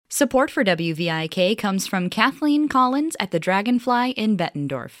Support for WVIK comes from Kathleen Collins at the Dragonfly in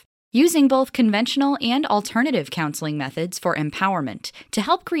Bettendorf, using both conventional and alternative counseling methods for empowerment to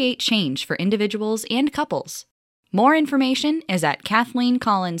help create change for individuals and couples. More information is at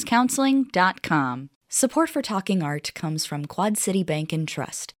KathleenCollinsCounseling.com. Support for Talking Art comes from Quad City Bank and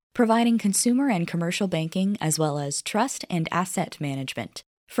Trust, providing consumer and commercial banking as well as trust and asset management.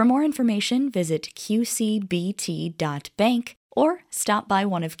 For more information, visit qcbt.bank or stop by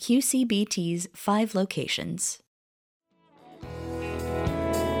one of QCBT's 5 locations.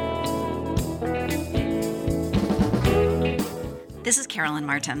 This is Carolyn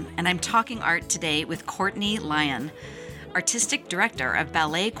Martin, and I'm talking art today with Courtney Lyon, Artistic Director of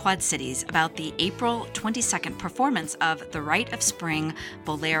Ballet Quad Cities, about the April 22nd performance of The Rite of Spring,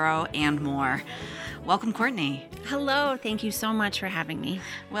 Bolero, and more. Welcome, Courtney. Hello. Thank you so much for having me.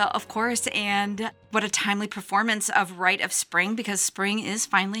 Well, of course, and what a timely performance of Rite of Spring, because spring is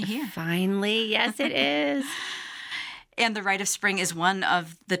finally here. Finally, yes, it is. And The Rite of Spring is one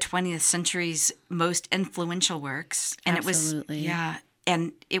of the 20th century's most influential works. And Absolutely.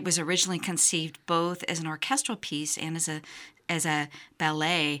 And it was originally conceived both as an orchestral piece and as a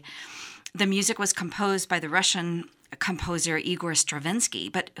ballet. The music was composed by the Russian composer Igor Stravinsky,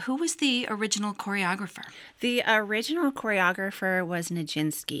 but who was the original choreographer? The original choreographer was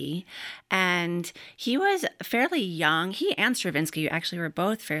Nijinsky, and he was fairly young. He and Stravinsky actually were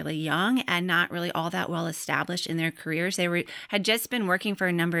both fairly young and not really all that well established in their careers. They had just been working for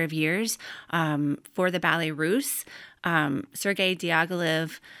a number of years for the Ballet Russe. Sergei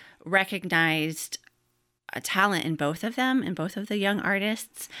Diaghilev recognized a talent in both of them, in both of the young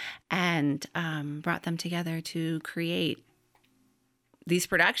artists, and brought them together to create these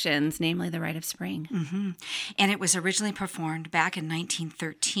productions, namely The Rite of Spring. Mm-hmm. And it was originally performed back in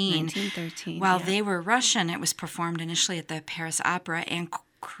 1913. 1913, While they were Russian, it was performed initially at the Paris Opera and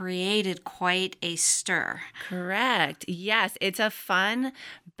created quite a stir. Correct. Yes, it's a fun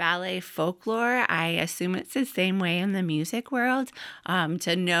ballet folklore. I assume it's the same way in the music world,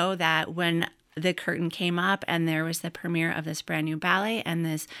 to know that when the curtain came up and there was the premiere of this brand new ballet and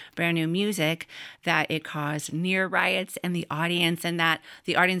this brand new music, that it caused near riots in the audience, and that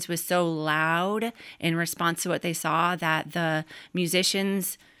the audience was so loud in response to what they saw that the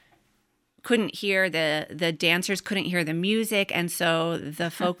musicians couldn't hear the dancers couldn't hear the music. And so the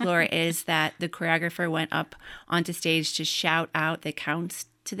folklore is that the choreographer went up onto stage to shout out the counts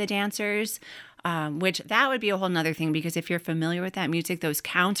to the dancers, which that would be a whole nother thing, because if you're familiar with that music, those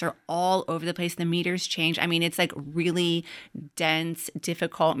counts are all over the place. The meters change. I mean, it's like really dense,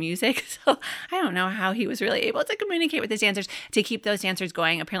 difficult music. So I don't know how he was really able to communicate with his dancers to keep those dancers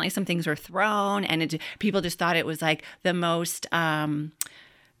going. Apparently some things were thrown, and people just thought it was like the most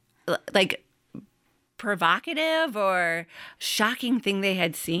provocative or shocking thing they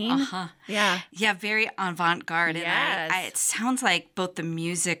had seen. Uh-huh. Yeah, very avant-garde. Yes. And it sounds like both the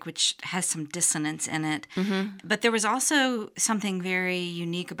music, which has some dissonance in it, but there was also something very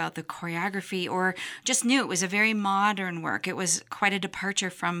unique about the choreography, or just new. It was a very modern work. It was quite a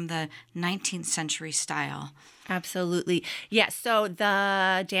departure from the 19th century style. Absolutely. Yes. So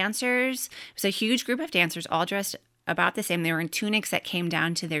the dancers, it was a huge group of dancers all dressed about the same. They were in tunics that came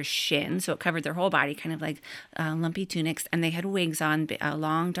down to their shins, so it covered their whole body, kind of like lumpy tunics, and they had wigs on,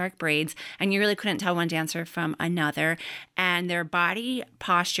 long dark braids, and you really couldn't tell one dancer from another, and their body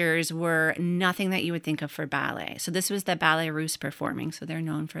postures were nothing that you would think of for ballet. So this was the Ballet Russe performing, so they're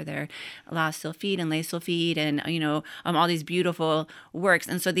known for their La Sylphide and Les Sylphides and all these beautiful works.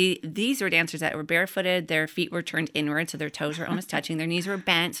 And so these were dancers that were barefooted, their feet were turned inward, so their toes were almost touching, their knees were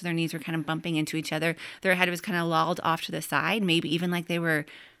bent, so their knees were kind of bumping into each other, their head was kind of lolled off to the side, maybe even like they were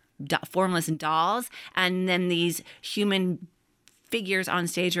formless dolls, and then these human figures on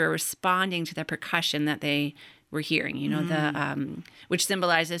stage were responding to the percussion that they were hearing, the which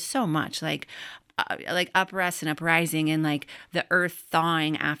symbolizes so much, like uprest and uprising, and like the earth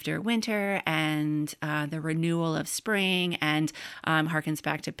thawing after winter, and the renewal of spring, and harkens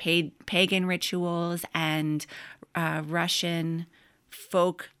back to pagan rituals and Russian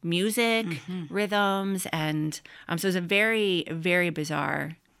folk music, rhythms, and so it's a very, very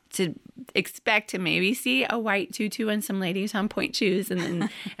bizarre to expect to maybe see a white tutu and some ladies on point shoes, and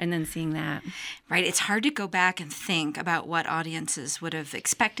then seeing that. Right. It's hard to go back and think about what audiences would have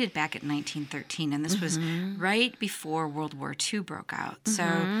expected back in 1913, and this was right before World War II broke out.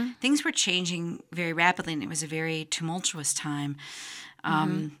 So things were changing very rapidly, and it was a very tumultuous time.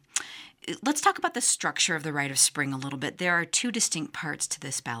 Let's talk about the structure of the Rite of Spring a little bit. There are 2 distinct parts to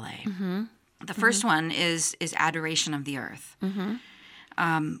this ballet. The first one is Adoration of the Earth.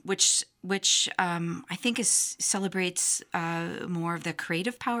 which I think celebrates more of the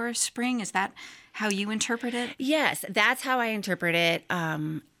creative power of spring. Is that how you interpret it? Yes, that's how I interpret it.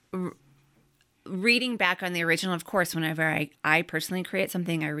 Reading back on the original, of course, whenever I personally create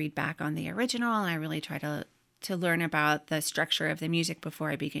something, I read back on the original, and I really try to learn about the structure of the music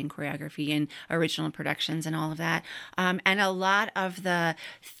before I begin choreography and original productions and all of that. And a lot of the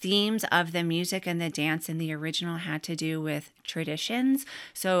themes of the music and the dance in the original had to do with traditions.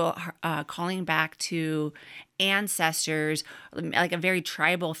 So calling back to ancestors, like a very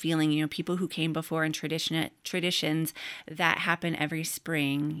tribal feeling, people who came before in traditions that happen every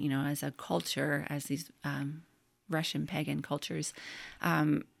spring, as a culture, as these Russian pagan cultures,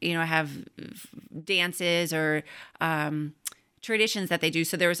 have dances or traditions that they do.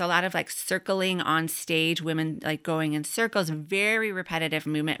 So there was a lot of like circling on stage, women like going in circles, very repetitive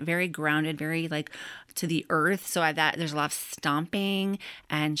movement, very grounded, very like to the earth. So there's a lot of stomping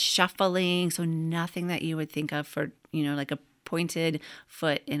and shuffling. So nothing that you would think of for, like a pointed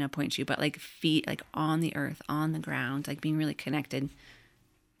foot in a point shoe, but like feet like on the earth, on the ground, like being really connected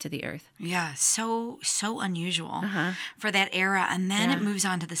to the earth. Yeah, so unusual for that era. And then it moves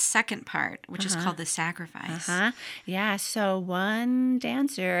on to the second part, which is called the sacrifice. Yeah, so one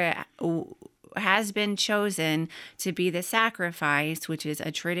dancer has been chosen to be the sacrifice, which is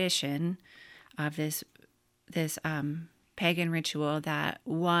a tradition of this pagan ritual that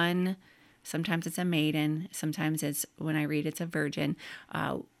one, sometimes it's a maiden, sometimes it's, when I read it's a virgin,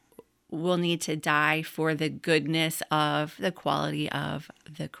 will need to die for the goodness of the quality of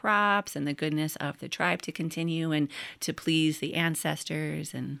the crops and the goodness of the tribe to continue and to please the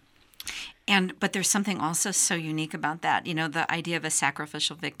ancestors. But there's something also so unique about that. The idea of a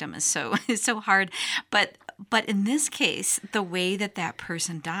sacrificial victim is so hard. But in this case, the way that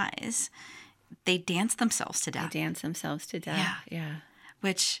person dies, they dance themselves to death. Yeah.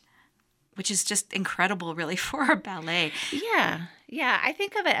 Which is just incredible, really, for a ballet. Yeah. I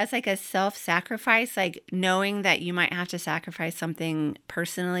think of it as like a self-sacrifice, like knowing that you might have to sacrifice something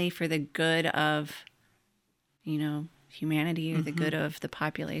personally for the good of, humanity or the good of the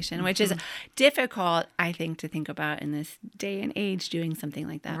population, which is difficult, I think, to think about in this day and age, doing something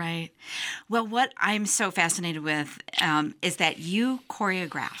like that. Right. Well, what I'm so fascinated with is that you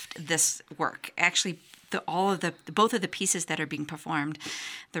choreographed this work. Actually, both of the pieces that are being performed,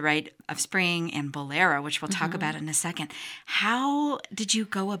 the Rite of Spring and Bolero, which we'll talk about in a second. How did you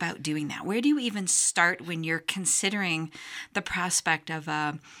go about doing that? Where do you even start when you're considering the prospect of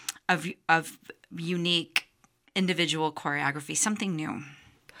unique individual choreography, something new?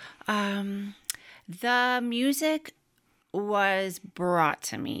 The music was brought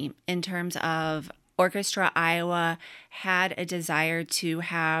to me in terms of Orchestra Iowa had a desire to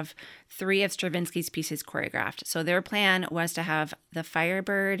have 3 of Stravinsky's pieces choreographed. So their plan was to have the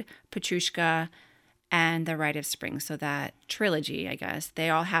Firebird, Petrushka, and the Rite of Spring. So that trilogy, I guess,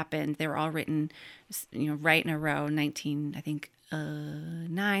 they all happened. They were all written, right in a row, 1911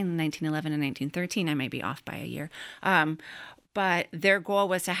 and 1913. I might be off by a year. But their goal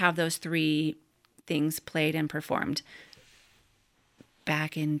was to have those 3 things played and performed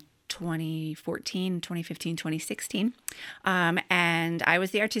back in 2014, 2015, 2016. And I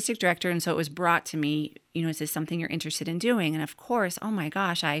was the artistic director. And so it was brought to me, is this something you're interested in doing? And of course, oh my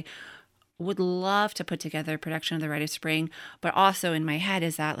gosh, I would love to put together a production of the Rite of Spring. But also in my head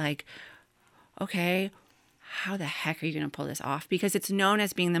is that like, okay, how the heck are you going to pull this off? Because it's known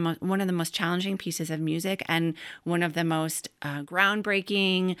as being one of the most challenging pieces of music and one of the most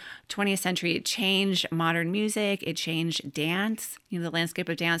groundbreaking 20th century. It changed modern music. It changed dance, the landscape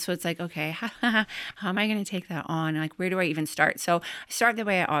of dance. So it's like, okay, how am I going to take that on? Like, where do I even start? So I start the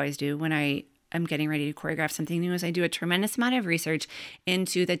way I always do when I'm getting ready to choreograph something new, is I do a tremendous amount of research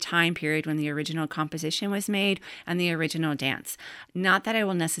into the time period when the original composition was made and the original dance. Not that I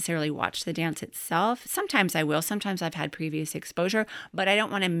will necessarily watch the dance itself. Sometimes I will. Sometimes I've had previous exposure, but I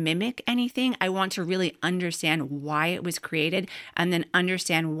don't want to mimic anything. I want to really understand why it was created and then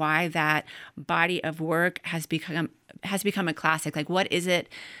understand why that body of work has become a classic. Like, what is it?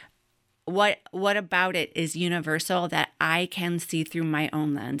 What about it is universal that I can see through my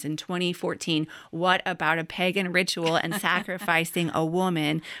own lens? In 2014, what about a pagan ritual and sacrificing a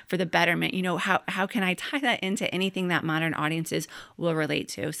woman for the betterment? How can I tie that into anything that modern audiences will relate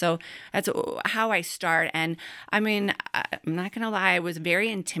to? So that's how I start. And I mean, I'm not going to lie, I was very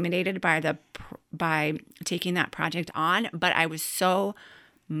intimidated by taking that project on, but I was so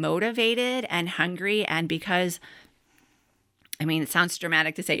motivated and hungry. And because it sounds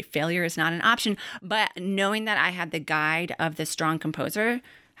dramatic to say failure is not an option, but knowing that I had the guide of the strong composer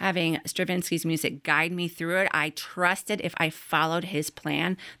having Stravinsky's music guide me through it, I trusted if I followed his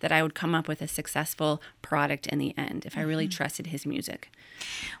plan that I would come up with a successful product in the end, if I really trusted his music.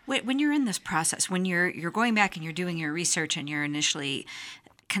 When you're in this process, when you're going back and you're doing your research and you're initially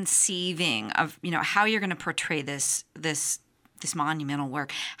conceiving of, how you're going to portray this monumental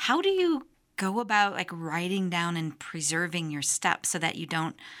work, how do you go about like writing down and preserving your steps so that you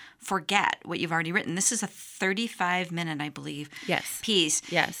don't forget what you've already written? This is a 35-minute, I believe, piece.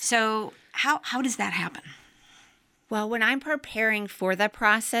 Yes. So how does that happen? Well, when I'm preparing for the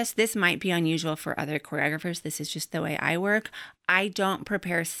process, this might be unusual for other choreographers. This is just the way I work. I don't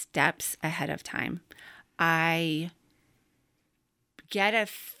prepare steps ahead of time. I get a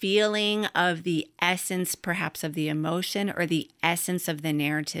feeling of the essence, perhaps, of the emotion or the essence of the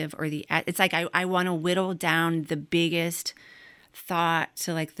narrative, or it's like I want to whittle down the biggest thought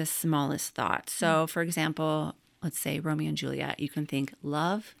to like the smallest thought. So, for example, let's say Romeo and Juliet, you can think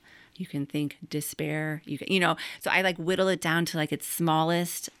love, you can think despair, so I like whittle it down to like its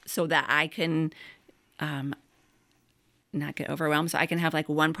smallest so that I can not get overwhelmed, so I can have like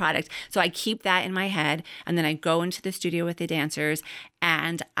one product. So I keep that in my head, and then I go into the studio with the dancers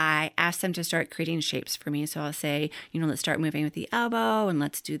and I ask them to start creating shapes for me. So I'll say, let's start moving with the elbow, and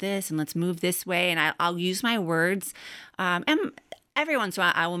let's do this, and let's move this way. And I'll use my words. And every once in a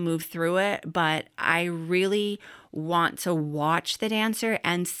while I will move through it, but I really want to watch the dancer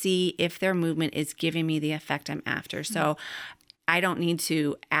and see if their movement is giving me the effect I'm after. So I don't need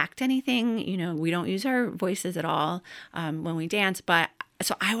to act anything. We don't use our voices at all when we dance. But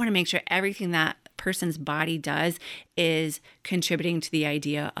so I want to make sure everything that person's body does is contributing to the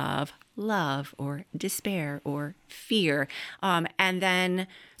idea of love or despair or fear. And then,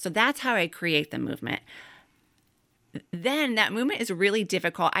 so that's how I create the movement. Then that movement is really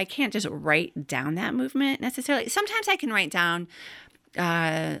difficult. I can't just write down that movement necessarily. Sometimes I can write down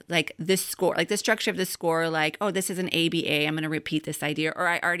like the score, like the structure of the score, like, oh, this is an ABA, I'm going to repeat this idea. Or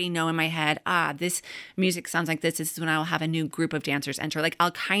I already know in my head, this music sounds like this is when I'll have a new group of dancers enter. Like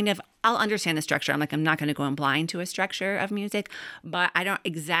I'll understand the structure. I'm not going to go in blind to a structure of music, but I don't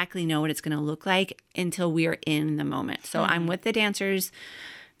exactly know what it's going to look like until we are in the moment. So I'm with the dancers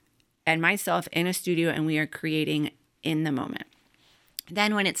and myself in a studio, and we are creating in the moment.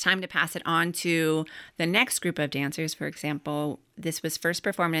 Then when it's time to pass it on to the next group of dancers, for example, this was first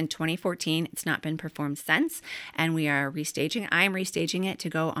performed in 2014. It's not been performed since, and we are restaging. I am restaging it to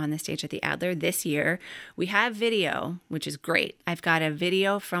go on the stage at the Adler this year. We have video, which is great. I've got a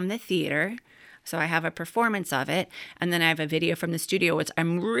video from the theater, so I have a performance of it, and then I have a video from the studio, which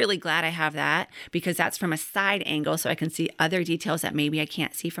I'm really glad I have that because that's from a side angle, so I can see other details that maybe I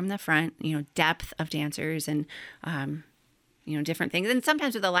can't see from the front, depth of dancers and different things. And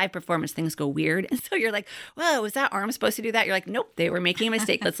sometimes with a live performance, things go weird. And so you're like, whoa, was that arm supposed to do that? You're like, nope, they were making a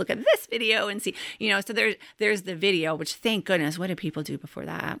mistake. Let's look at this video and see, so there's the video, which thank goodness, what did people do before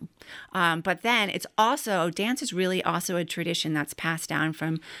that? But then it's also, dance is really also a tradition that's passed down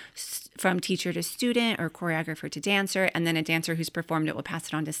from teacher to student or choreographer to dancer. And then a dancer who's performed it will pass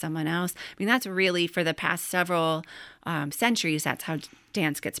it on to someone else. I mean, that's really for the past several centuries, that's how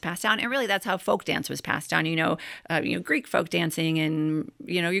dance gets passed down. And really that's how folk dance was passed down, Greek folk dancing and,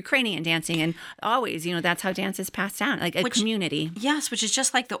 Ukrainian dancing. And always, that's how dance is passed down, like a community. Yes, which is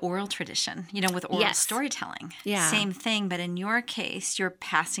just like the oral tradition, with oral storytelling. Yeah. Same thing. But in your case, you're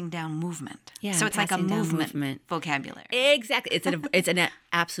passing down movement. Yeah, so it's like a movement vocabulary. Exactly.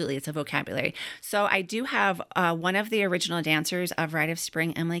 Absolutely. It's a vocabulary. So I do have one of the original dancers of Rite of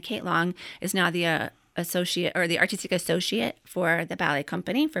Spring, Emily Kate Long, is now the associate or the artistic associate for the ballet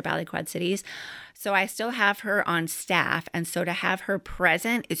company for Ballet Quad Cities. So I still have her on staff. And so to have her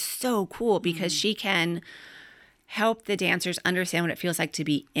present is so cool because she can help the dancers understand what it feels like to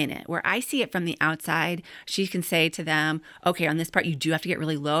be in it. Where I see it from the outside, she can say to them, okay, on this part, you do have to get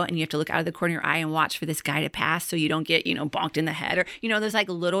really low and you have to look out of the corner of your eye and watch for this guy to pass so you don't get, bonked in the head. Or, there's like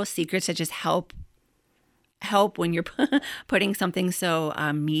little secrets that just help when you're putting something so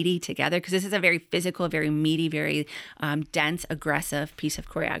meaty together, because this is a very physical, very meaty, very dense, aggressive piece of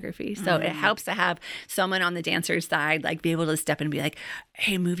choreography. So it helps to have someone on the dancer's side, like be able to step in and be like,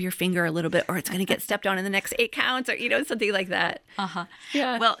 hey, move your finger a little bit or it's going to get stepped on in the next 8 counts or, something like that.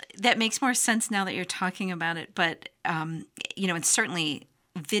 Yeah. Well, that makes more sense now that you're talking about it. But, and certainly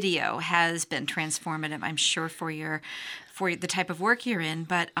video has been transformative, I'm sure, for the type of work you're in,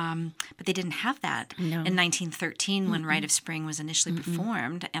 but they didn't have that in 1913 when Rite of Spring was initially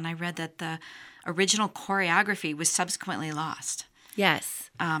performed, and I read that the original choreography was subsequently lost. Yes.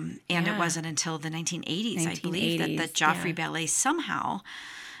 It wasn't until the 1980s, I believe, that the Joffrey Ballet somehow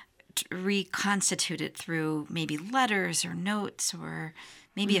reconstituted through maybe letters or notes or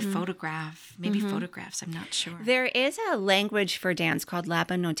maybe a photograph, maybe photographs. I'm not sure. There is a language for dance called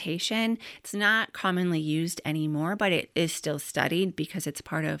Laba notation. It's not commonly used anymore, but it is still studied because it's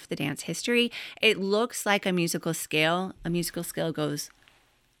part of the dance history. It looks like a musical scale. A musical scale goes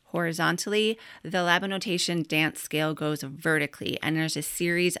horizontally. The Laba notation dance scale goes vertically, and there's a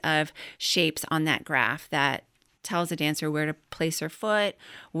series of shapes on that graph that tells a dancer where to place her foot,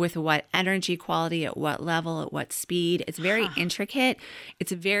 with what energy quality, at what level, at what speed. It's very intricate.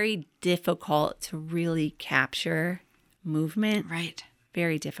 It's very difficult to really capture movement. Right.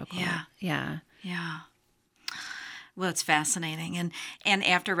 Very difficult. Yeah. Well, it's fascinating. And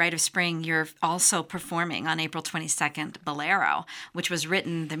after Rite of Spring, you're also performing on April 22nd, Bolero, which was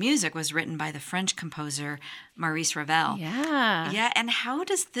written, the music was written by the French composer Maurice Ravel. Yeah. And how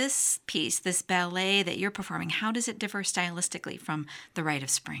does this piece, this ballet that you're performing, how does it differ stylistically from the Rite of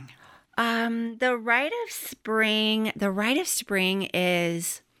Spring? The Rite of Spring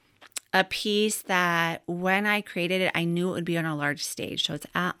is a piece that when I created it, I knew it would be on a large stage. So it's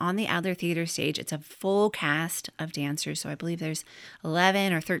on the Adler Theater stage. It's a full cast of dancers. So I believe there's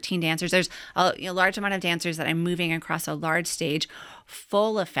 11 or 13 dancers. There's a large amount of dancers that I'm moving across a large stage,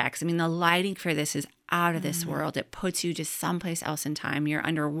 full effects. I mean, the lighting for this is out of this world. It puts you just someplace else in time. You're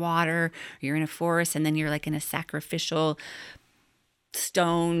underwater, you're in a forest, and then you're like in a sacrificial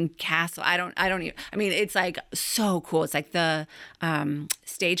stone castle. I mean, it's like so cool. It's like the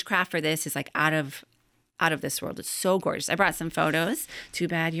stagecraft for this is like out of this world. It's so gorgeous. I brought some photos. Too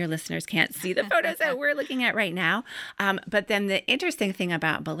bad your listeners can't see the photos that we're looking at right now. But then the interesting thing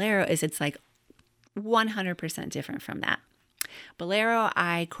about Bolero is it's like 100% different from that. Bolero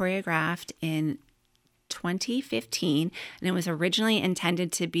I choreographed in 2015, and it was originally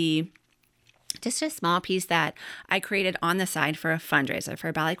intended to be just a small piece that I created on the side for a fundraiser, for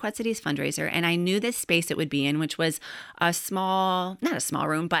a Ballet Quad Cities fundraiser. And I knew the space it would be in, which was not a small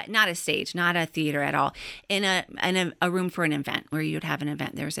room, but not a stage, not a theater at all, in a room for an event where you would have an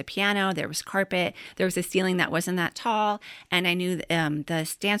event. There was a piano, there was carpet, there was a ceiling that wasn't that tall. And I knew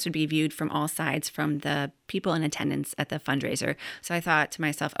the dance would be viewed from all sides from the people in attendance at the fundraiser. So I thought to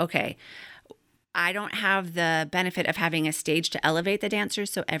myself, okay, I don't have the benefit of having a stage to elevate the dancers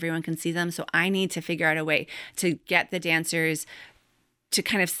so everyone can see them. So I need to figure out a way to get the dancers to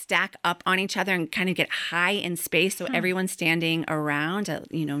kind of stack up on each other and kind of get high in space. So everyone standing around at,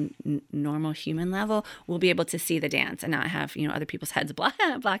 normal human level will be able to see the dance and not have, other people's heads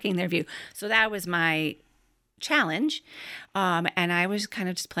blocking their view. So that was my challenge. And I was kind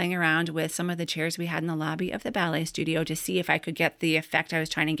of just playing around with some of the chairs we had in the lobby of the ballet studio to see if I could get the effect I was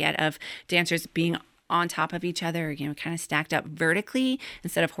trying to get of dancers being on top of each other, kind of stacked up vertically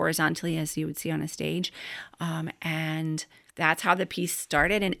instead of horizontally as you would see on a stage. And that's how the piece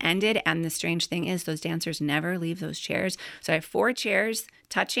started and ended. And the strange thing is those dancers never leave those chairs. So I have 4 chairs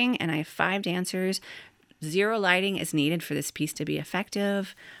touching and I have 5 dancers. 0 lighting is needed for this piece to be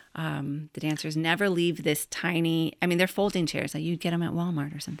effective. The dancers never leave this tiny, they're folding chairs. Like you'd get them at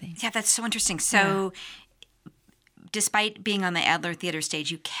Walmart or something. Yeah, that's so interesting. So despite being on the Adler Theater stage,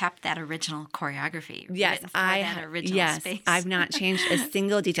 you kept that original choreography. Yes, Space. I've not changed a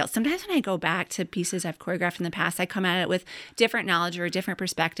single detail. Sometimes when I go back to pieces I've choreographed in the past, I come at it with different knowledge or a different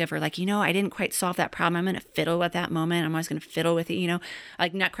perspective, or like, I didn't quite solve that problem. I'm going to fiddle with that moment. I'm always going to fiddle with it,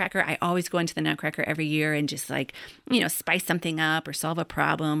 like Nutcracker. I always go into the Nutcracker every year and just like, spice something up or solve a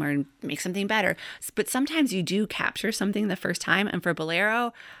problem or make something better. But sometimes you do capture something the first time. And for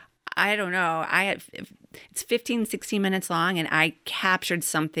Bolero, I don't know. It's 15, 16 minutes long, and I captured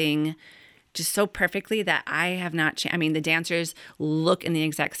something just so perfectly that I have not changed. The dancers look in the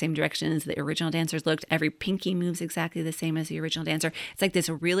exact same direction as the original dancers looked. Every pinky moves exactly the same as the original dancer. It's like this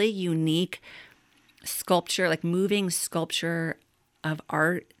really unique sculpture, like moving sculpture of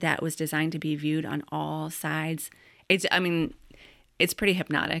art that was designed to be viewed on all sides. It's pretty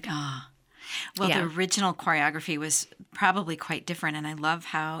hypnotic. Well, the original choreography was probably quite different, and I love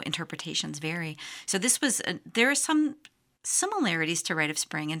how interpretations vary. So this was there are some similarities to Rite of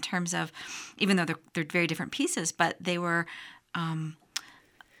Spring in terms of, even though they're very different pieces, but they were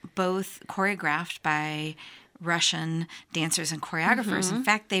both choreographed by Russian dancers and choreographers. In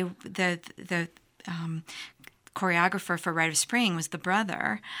fact, the choreographer for Rite of Spring was the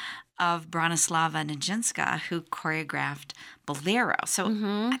brother of Bronislava Nijinská, who choreographed Bolero. So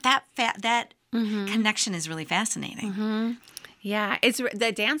that connection is really fascinating. Yeah, it's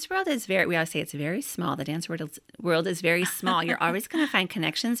the dance world is we always say it's very small. The dance world is very small. You're always going to find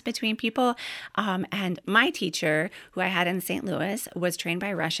connections between people. And my teacher, who I had in St. Louis, was trained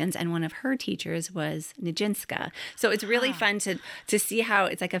by Russians, and one of her teachers was Nijinsky. So it's really fun to see how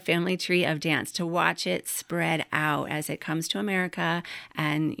it's like a family tree of dance, to watch it spread out as it comes to America,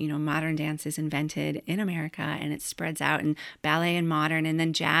 and modern dance is invented in America, and it spreads out, and ballet and modern, and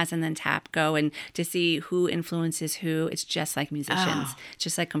then jazz, and then tap go, and to see who influences who. It's just like musicians,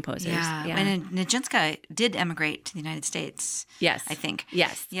 just like composers. Yeah. And Nijinsky did emigrate to the United States. Yes. I think.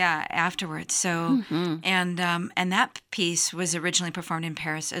 Yes. Yeah, afterwards. So, and that piece was originally performed in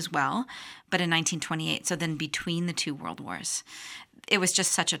Paris as well, but in 1928. So then between the two world wars, it was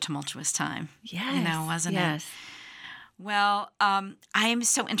just such a tumultuous time. Yes. Wasn't it? Yes. Well, I'm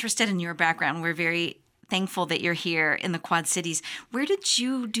so interested in your background. We're very thankful that you're here in the Quad Cities. Where did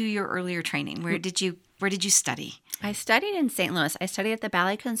you do your earlier training? Where did you study? I studied in St. Louis. I studied at the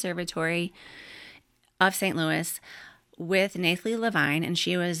Ballet Conservatory of St. Louis with Courtney Lyon, and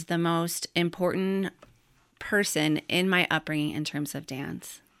she was the most important person in my upbringing in terms of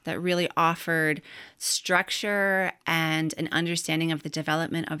dance, that really offered structure and an understanding of the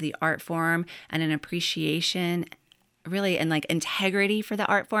development of the art form and an appreciation, really, and like integrity for the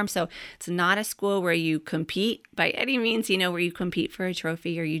art form. So it's not a school where you compete by any means, where you compete for a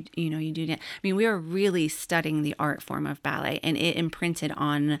trophy or you do that. I mean, we were really studying the art form of ballet, and it imprinted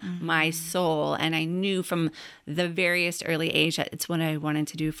on my soul. And I knew from the various early age that it's what I wanted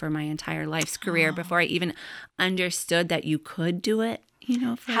to do for my entire life's career before I even understood that you could do it,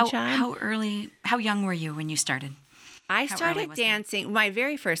 for a job. How young were you when you started? I started dancing. My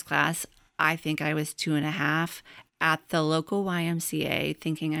very first class, I think I was 2.5. At the local YMCA,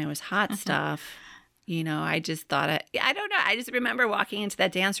 thinking I was hot stuff. I just thought, I don't know. I just remember walking into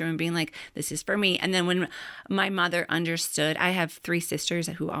that dance room and being like, this is for me. And then when my mother understood, I have 3 sisters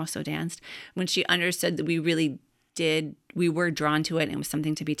who also danced. When she understood that we were drawn to it and it was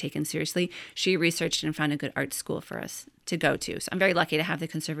something to be taken seriously, she researched and found a good art school for us to go to. So I'm very lucky to have the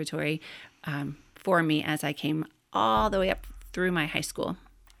conservatory for me as I came all the way up through my high school.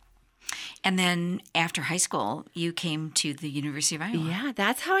 And then after high school, you came to the University of Iowa. Yeah,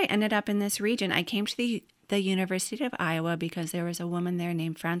 that's how I ended up in this region. I came to the University of Iowa because there was a woman there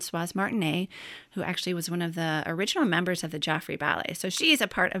named Françoise Martinet, who actually was one of the original members of the Joffrey Ballet. So she is a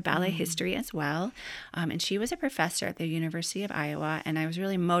part of ballet history as well. And she was a professor at the University of Iowa, and I was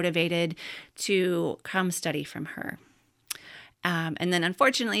really motivated to come study from her. And then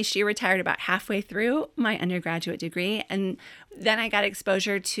unfortunately, she retired about halfway through my undergraduate degree. And then I got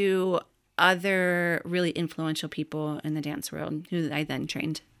exposure to other really influential people in the dance world who I then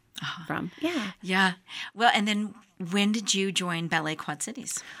trained from. Yeah. Yeah. Well, and then when did you join Ballet Quad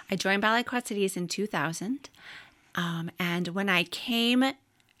Cities? I joined Ballet Quad Cities in 2000. And when I came,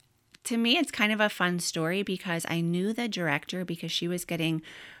 to me, it's kind of a fun story because I knew the director because she was getting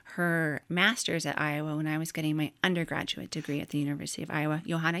her master's at Iowa when I was getting my undergraduate degree at the University of Iowa,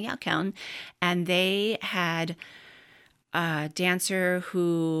 Johanna Jalkeln. And they had a dancer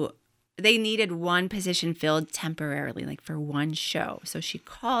who they needed one position filled temporarily, like for one show. So she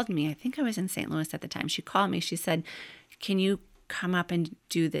called me. I think I was in St. Louis at the time. She called me. She said, can you come up and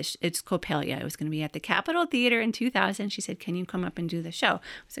do this? It's Coppelia. It was going to be at the Capitol Theater in 2000. She said, can you come up and do the show? I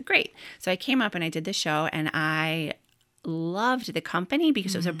said, great. So I came up and I did the show, and I loved the company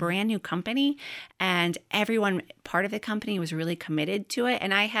because it was a brand new company, and everyone part of the company was really committed to it.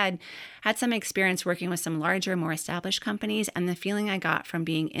 And I had some experience working with some larger, more established companies, and the feeling I got from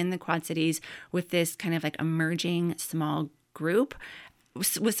being in the Quad Cities with this kind of like emerging small group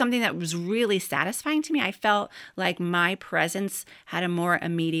was something that was really satisfying to me. I felt like my presence had a more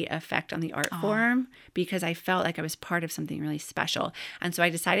immediate effect on the art form because I felt like I was part of something really special. And so I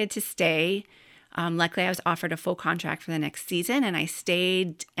decided to stay. Luckily, I was offered a full contract for the next season, and I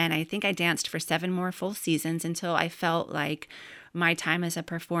stayed, and I think I danced for 7 more full seasons until I felt like my time as a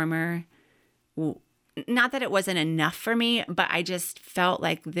performer, not that it wasn't enough for me, but I just felt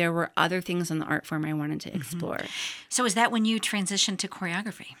like there were other things in the art form I wanted to explore. So is that when you transitioned to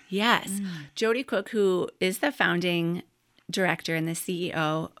choreography? Yes. Jody Cook, who is the founding director and the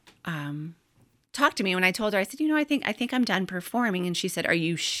CEO, talked to me when I told her, I said, I think I'm done performing. And she said, are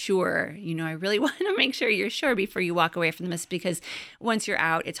you sure? I really want to make sure you're sure before you walk away from this, because once you're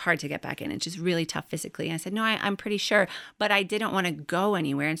out, it's hard to get back in. It's just really tough physically. And I said, no, I'm pretty sure, but I didn't want to go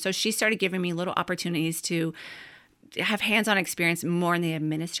anywhere. And so she started giving me little opportunities to have hands-on experience more on the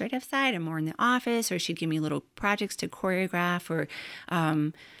administrative side and more in the office, or she'd give me little projects to choreograph or,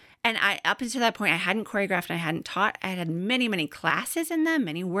 and up until that point, I hadn't choreographed and I hadn't taught. I had many, many classes in them,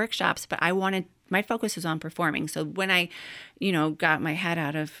 many workshops, but I wanted my focus was on performing. So when I, got my head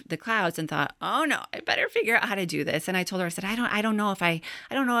out of the clouds and thought, oh no, I better figure out how to do this. And I told her, I said, I don't know if I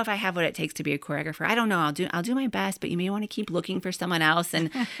have what it takes to be a choreographer. I don't know. I'll do my best, but you may want to keep looking for someone else. And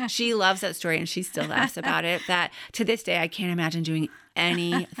she loves that story, and she still laughs about it. That to this day, I can't imagine doing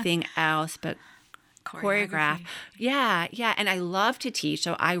anything else but choreograph. Yeah. And I love to teach.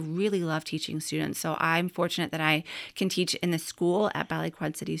 So I really love teaching students. So I'm fortunate that I can teach in the school at Ballet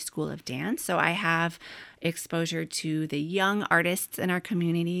Quad Cities School of Dance. So I have exposure to the young artists in our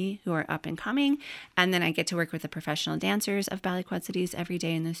community who are up and coming. And then I get to work with the professional dancers of Ballet Quad Cities every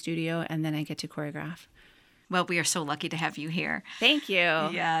day in the studio. And then I get to choreograph. Well, we are so lucky to have you here. Thank you.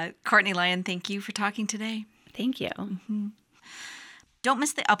 Yeah. Courtney Lyon, thank you for talking today. Thank you. Mm-hmm. Don't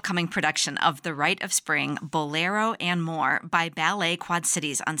miss the upcoming production of The Rite of Spring, Bolero, and More by Ballet Quad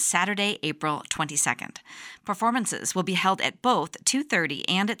Cities on Saturday, April 22nd. Performances will be held at both 2:30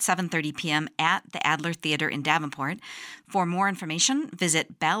 and at 7:30 p.m. at the Adler Theater in Davenport. For more information,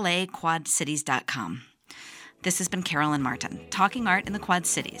 visit balletquadcities.com. This has been Carolyn Martin, talking art in the Quad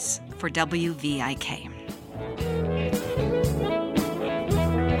Cities for WVIK.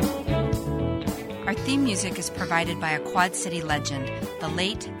 Our theme music is provided by a Quad City legend, the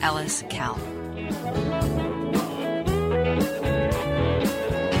late Ellis Kell.